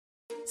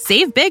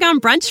Save big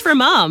on brunch for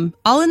mom,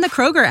 all in the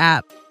Kroger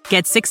app.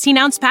 Get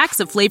 16-ounce packs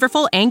of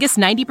flavorful Angus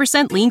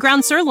 90% lean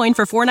ground sirloin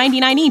for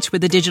 $4.99 each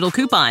with a digital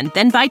coupon.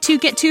 Then buy 2,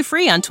 get 2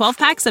 free on 12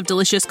 packs of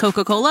delicious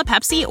Coca-Cola,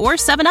 Pepsi, or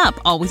 7-Up,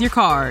 all with your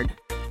card.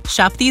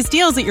 Shop these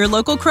deals at your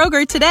local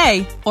Kroger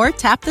today, or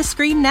tap the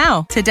screen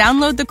now to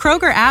download the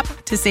Kroger app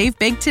to save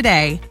big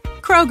today.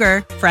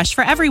 Kroger, fresh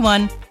for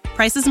everyone.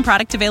 Prices and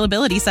product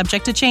availability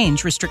subject to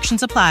change.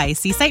 Restrictions apply.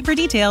 See site for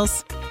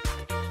details.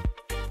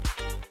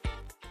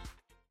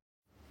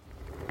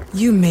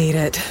 You made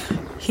it.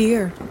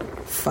 Here.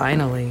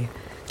 Finally.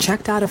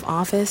 Checked out of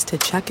office to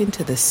check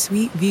into the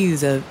sweet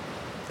views of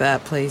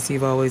that place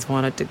you've always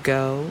wanted to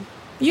go.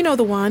 You know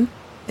the one.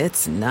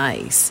 It's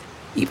nice.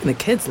 Even the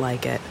kids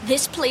like it.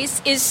 This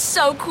place is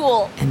so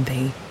cool. And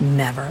they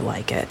never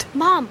like it.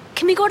 Mom,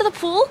 can we go to the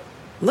pool?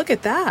 Look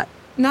at that.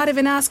 Not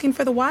even asking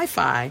for the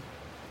Wi-Fi.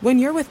 When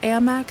you're with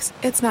Amex,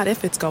 it's not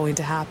if it's going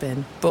to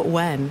happen, but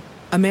when.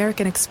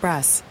 American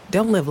Express.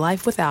 Don't live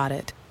life without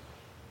it.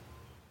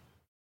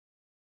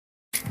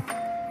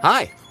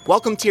 Hi,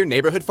 welcome to your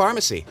neighborhood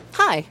pharmacy.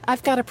 Hi,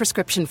 I've got a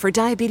prescription for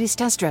diabetes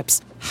test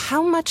strips.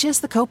 How much is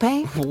the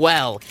copay?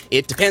 Well,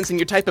 it depends on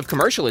your type of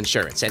commercial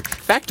insurance and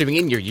factoring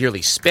in your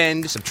yearly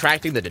spend,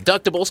 subtracting the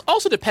deductibles,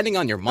 also depending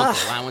on your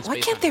monthly allowance. Why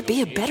can't there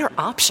be a better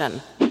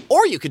option?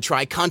 Or you could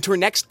try Contour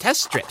Next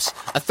test strips.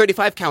 A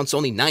 35 count's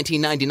only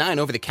 $19.99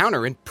 over the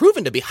counter and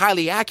proven to be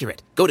highly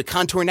accurate. Go to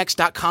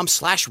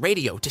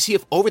contournext.com/radio to see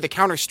if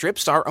over-the-counter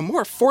strips are a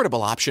more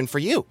affordable option for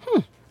you.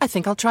 I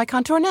think I'll try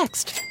Contour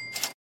Next.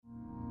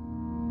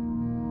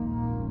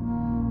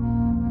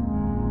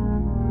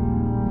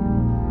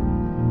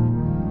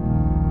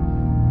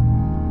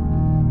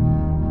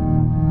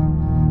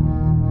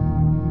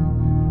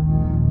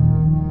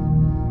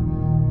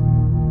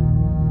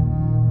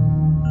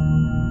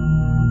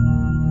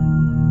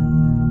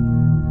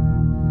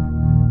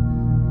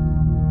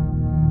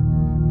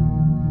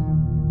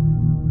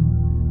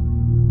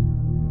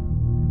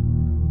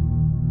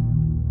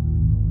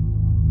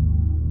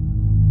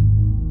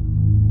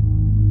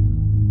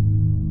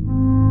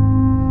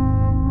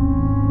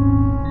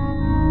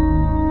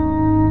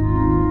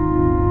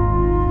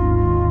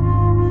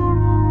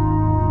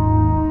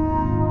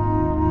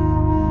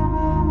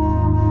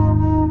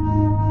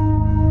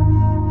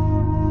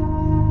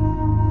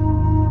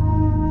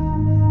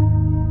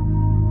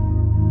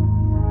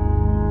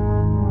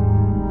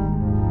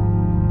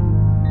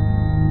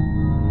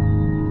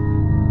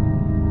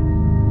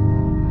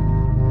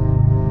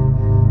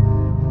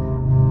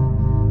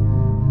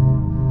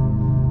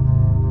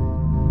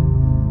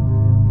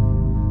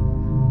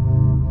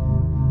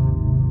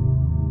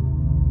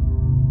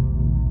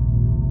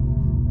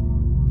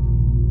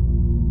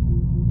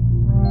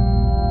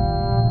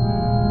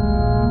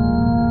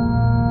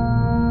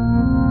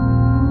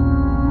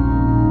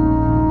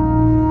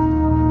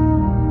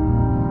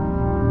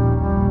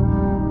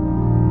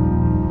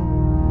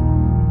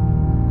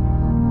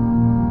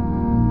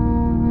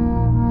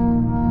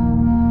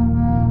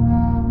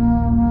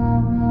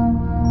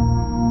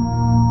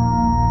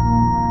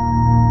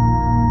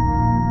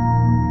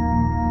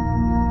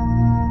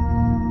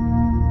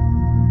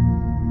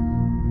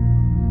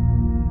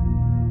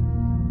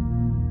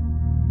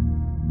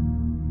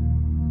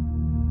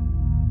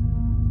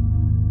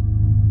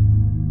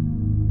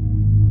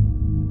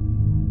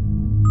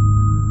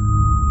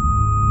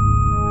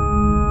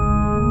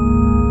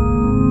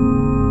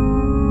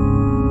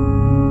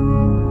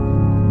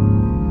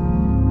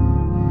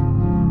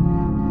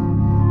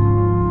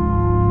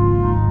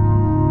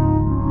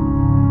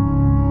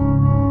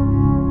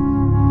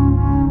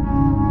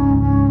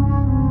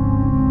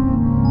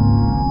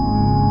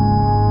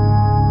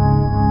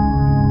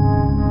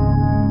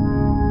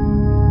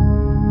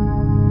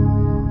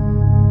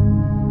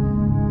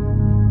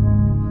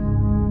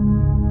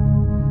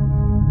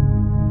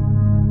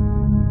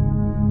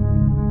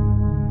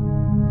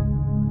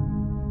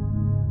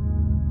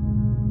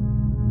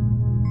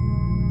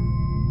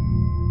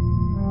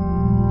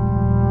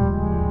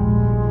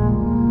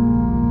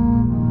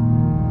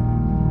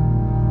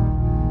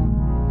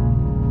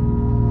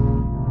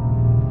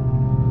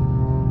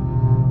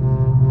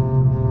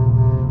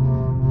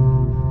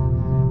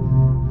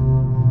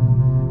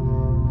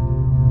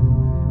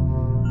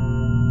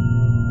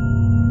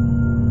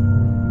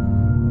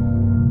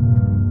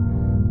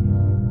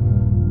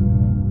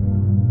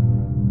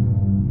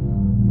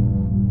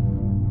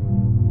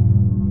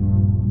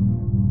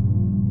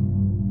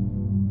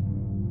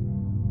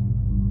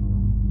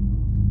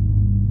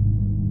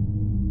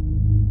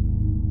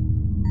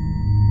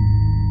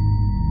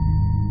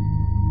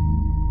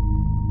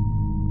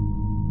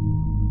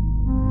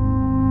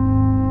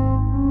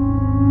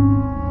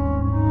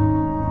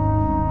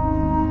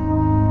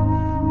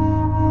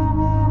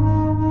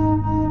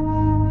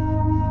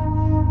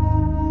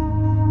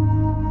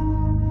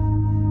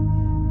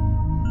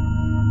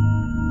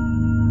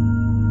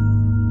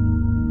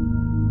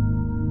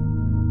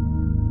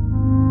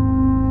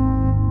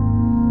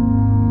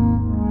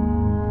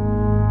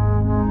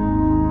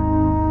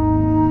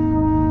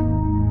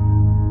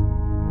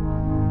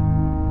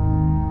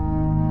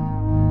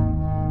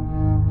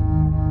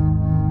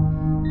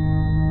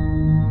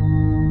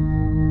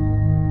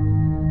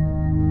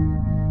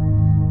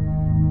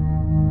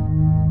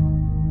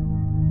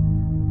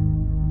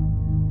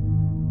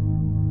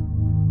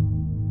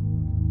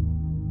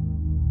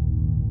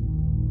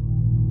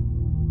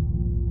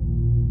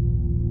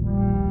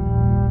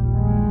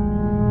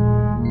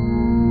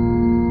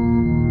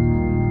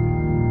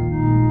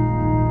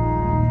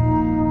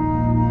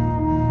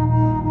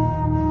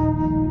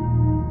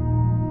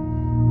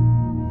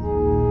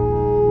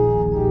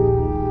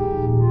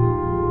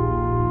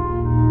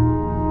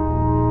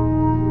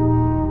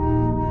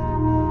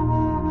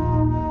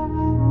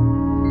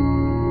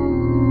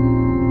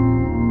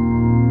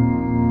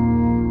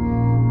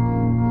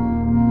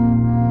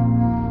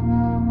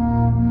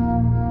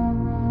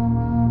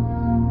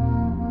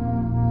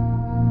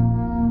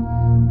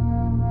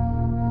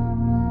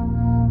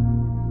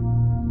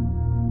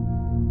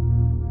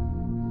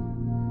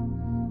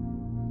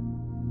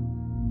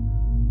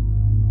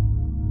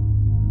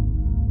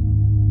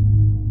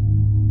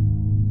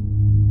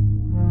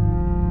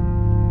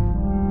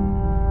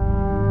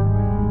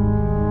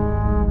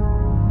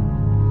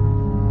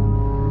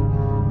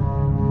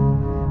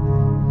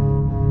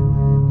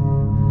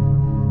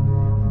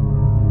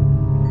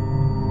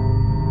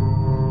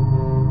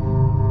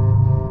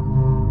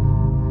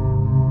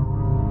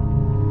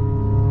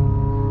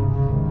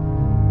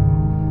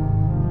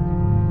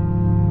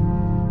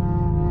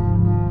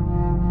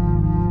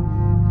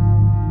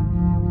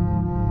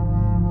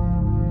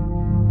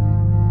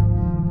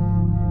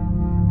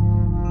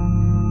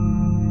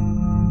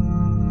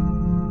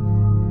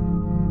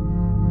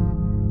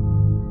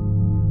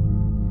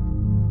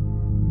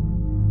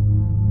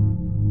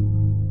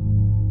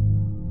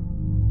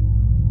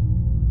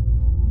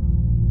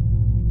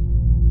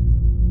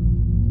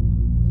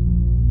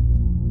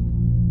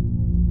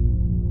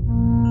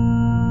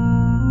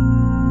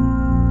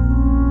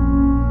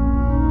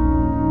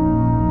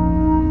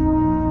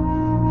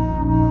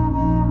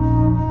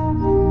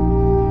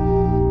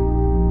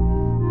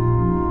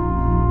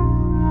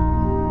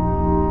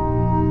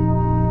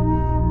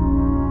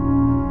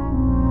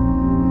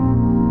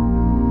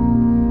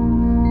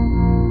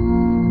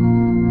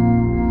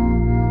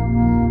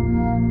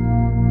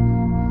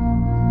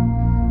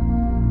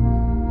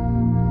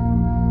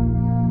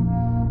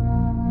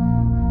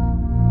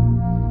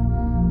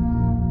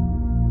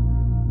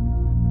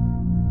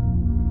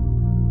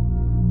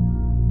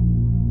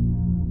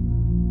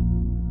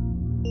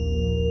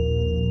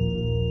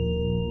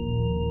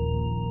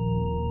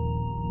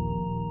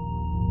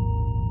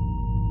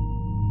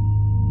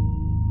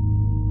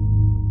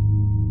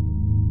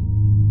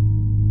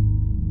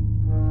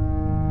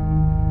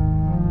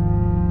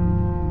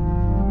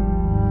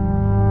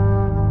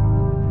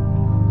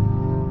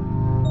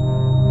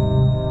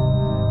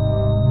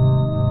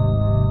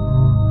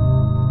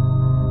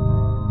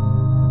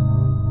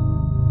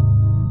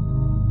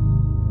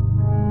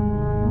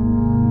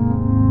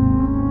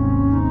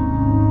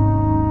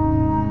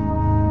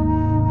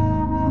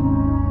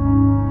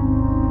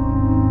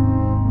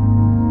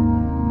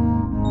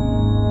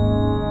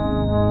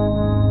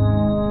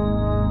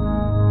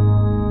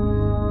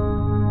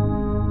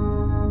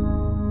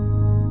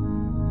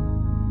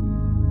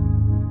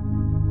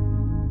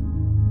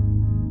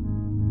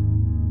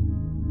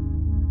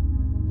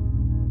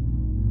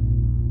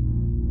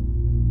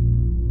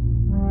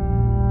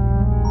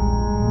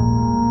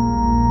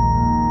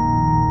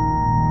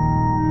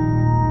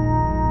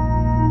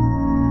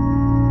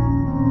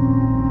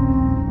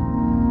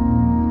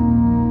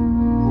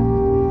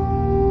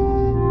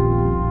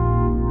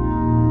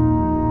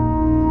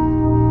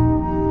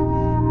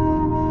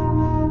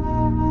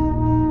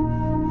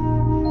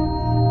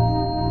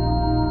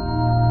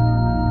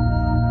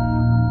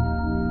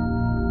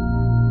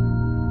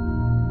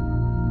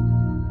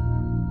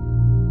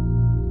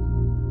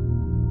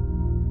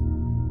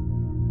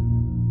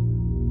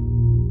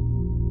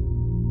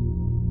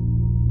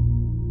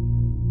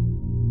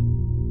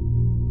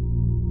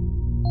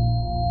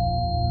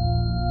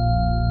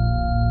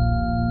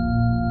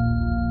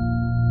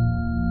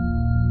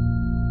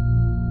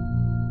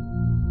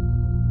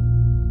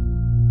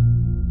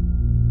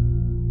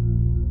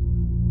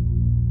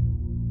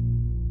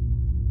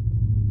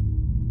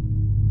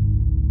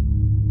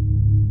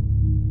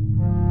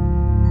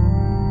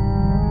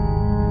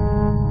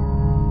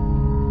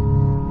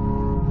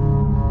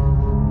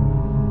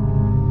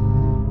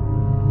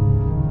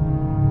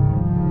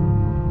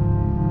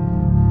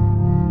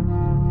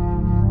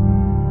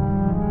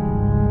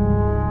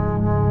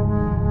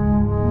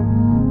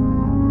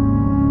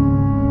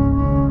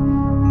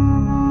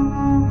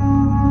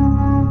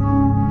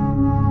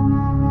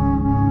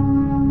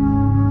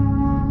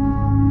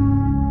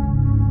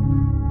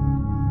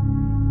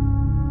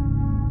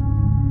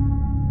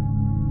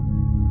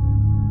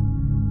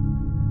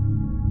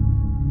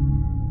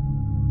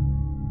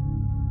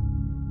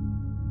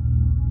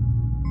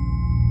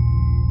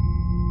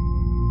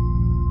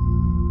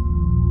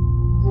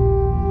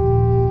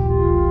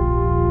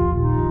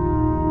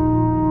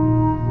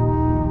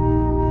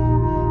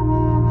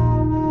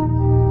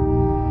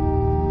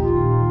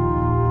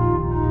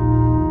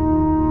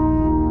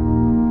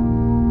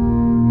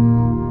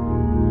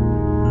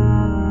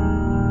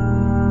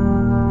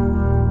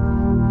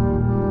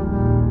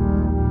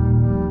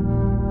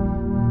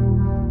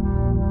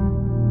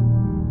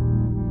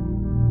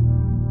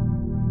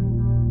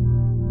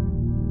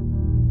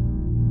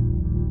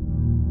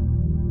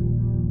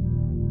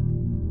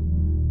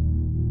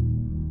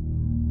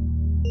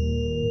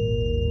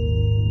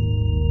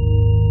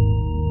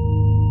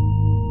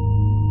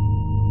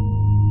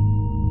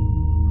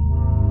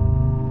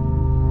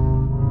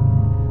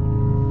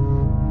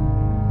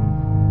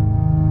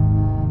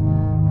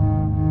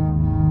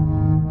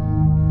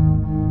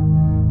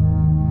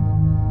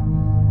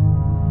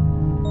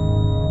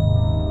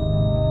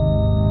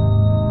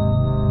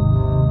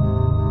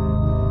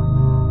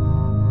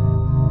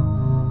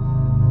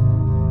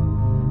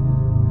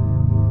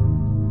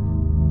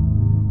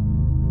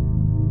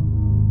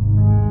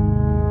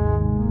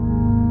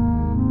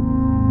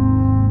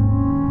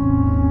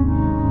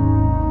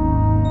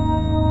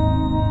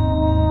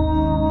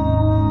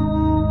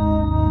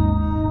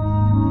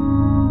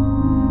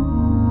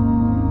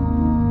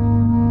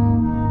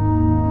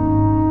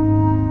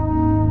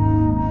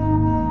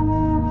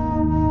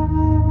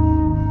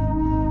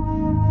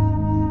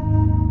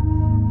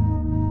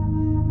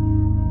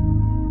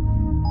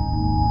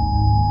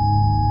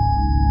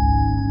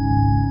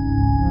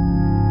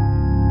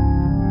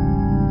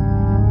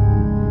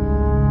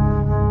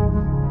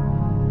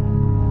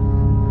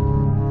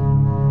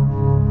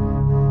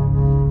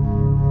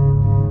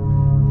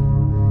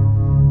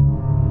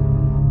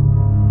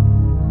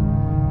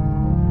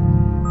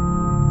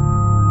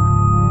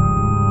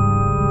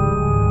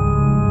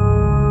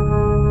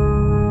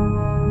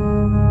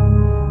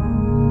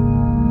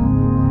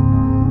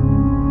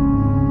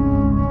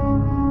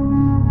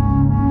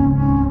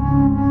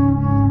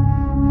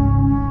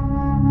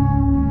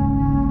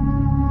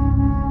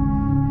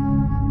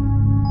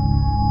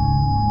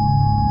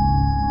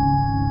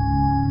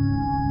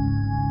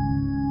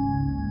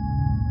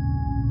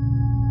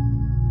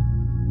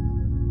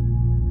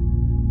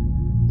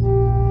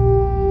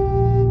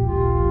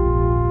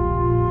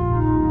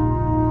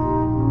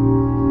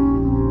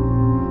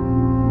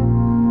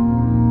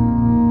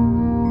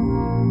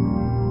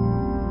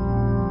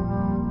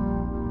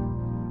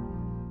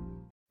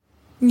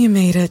 You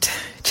made it.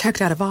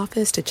 Checked out of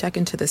office to check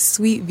into the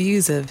sweet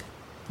views of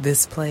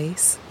this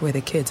place where the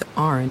kids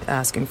aren't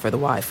asking for the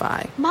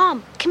Wi-Fi.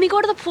 Mom, can we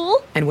go to the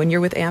pool? And when you're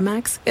with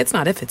Amex, it's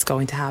not if it's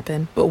going to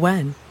happen, but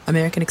when.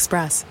 American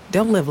Express.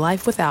 Don't live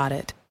life without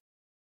it.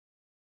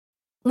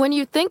 When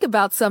you think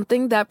about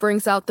something that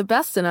brings out the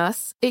best in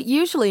us, it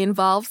usually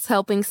involves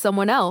helping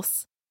someone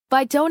else.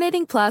 By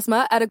donating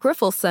plasma at a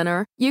Grifols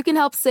Center, you can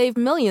help save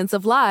millions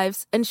of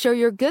lives and show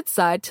your good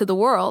side to the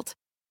world.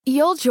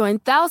 You'll join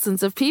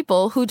thousands of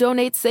people who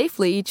donate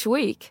safely each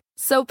week,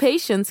 so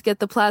patients get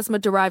the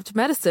plasma-derived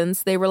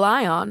medicines they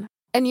rely on.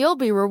 And you'll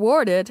be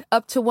rewarded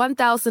up to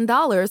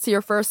 $1,000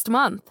 your first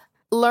month.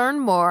 Learn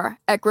more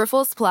at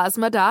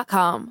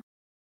grifolsplasma.com.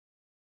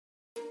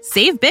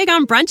 Save big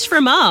on brunch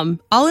for mom,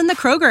 all in the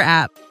Kroger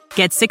app.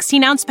 Get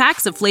 16-ounce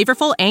packs of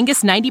flavorful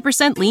Angus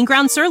 90% lean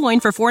ground sirloin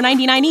for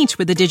 $4.99 each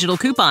with a digital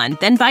coupon.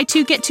 Then buy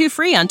 2, get 2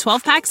 free on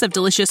 12 packs of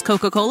delicious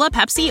Coca-Cola,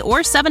 Pepsi, or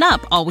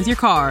 7-Up, all with your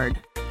card.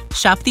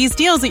 Shop these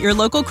deals at your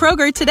local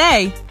Kroger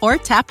today, or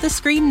tap the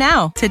screen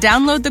now to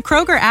download the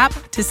Kroger app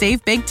to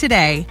save big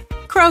today.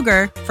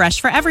 Kroger,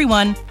 fresh for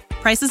everyone.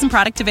 Prices and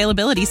product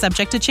availability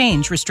subject to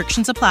change.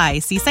 Restrictions apply.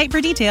 See site for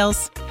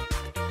details.